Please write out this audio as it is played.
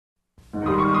My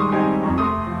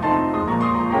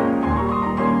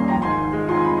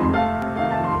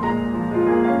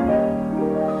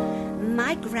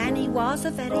granny was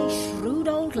a very shrewd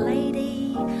old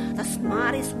lady, the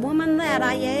smartest woman that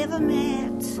I ever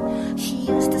met. She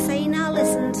used to say, now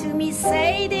listen to me,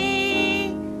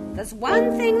 Sadie, there's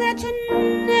one thing that you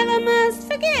never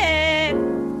must forget.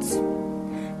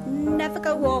 Never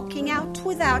go walking out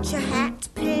without your hat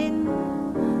pin.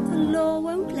 The law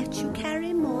won't let you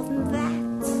carry more than that.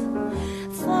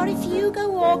 For if you go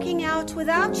walking out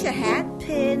without your hat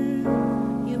pin,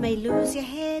 you may lose your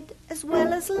head as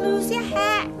well as lose your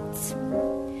hat.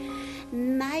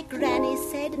 My granny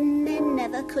said men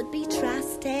never could be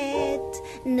trusted,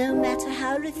 no matter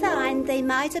how refined they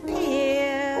might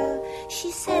appear.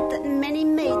 She said that many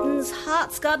maidens'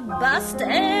 hearts got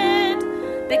busted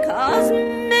because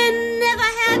men never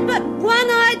had but one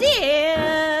idea.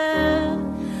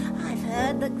 I've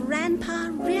heard that Grandpa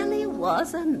really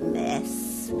was a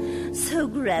mess, so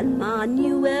Grandma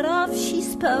knew whereof she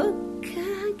spoke,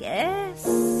 I guess.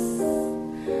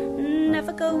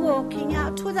 Never go walking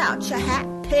out without your hat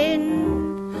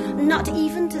pin, not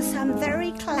even to some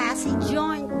very classy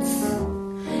joints.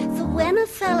 For when a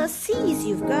fella sees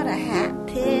you've got a hat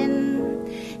pin,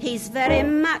 he's very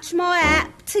much more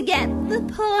apt to get the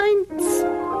point.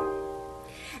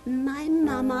 My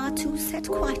mama too set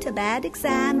quite a bad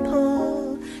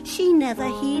example. She never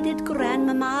heeded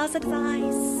Grandmama's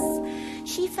advice.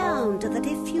 She found that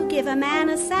if you give a man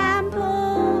a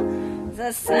sample,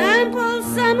 the sample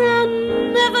somehow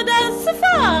never does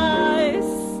suffice.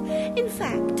 In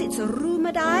fact, it's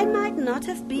rumoured I might not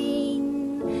have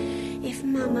been if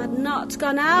Mama'd not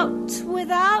gone out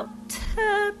without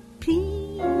her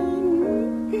pin.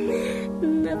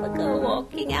 Never go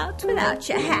walking out without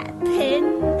your hat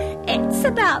pin. It's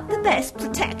about the best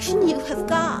protection you have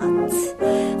got.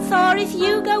 For if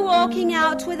you go walking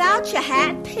out without your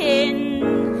hat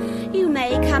pin, you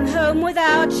may come home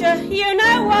without your, you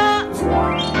know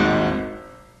what?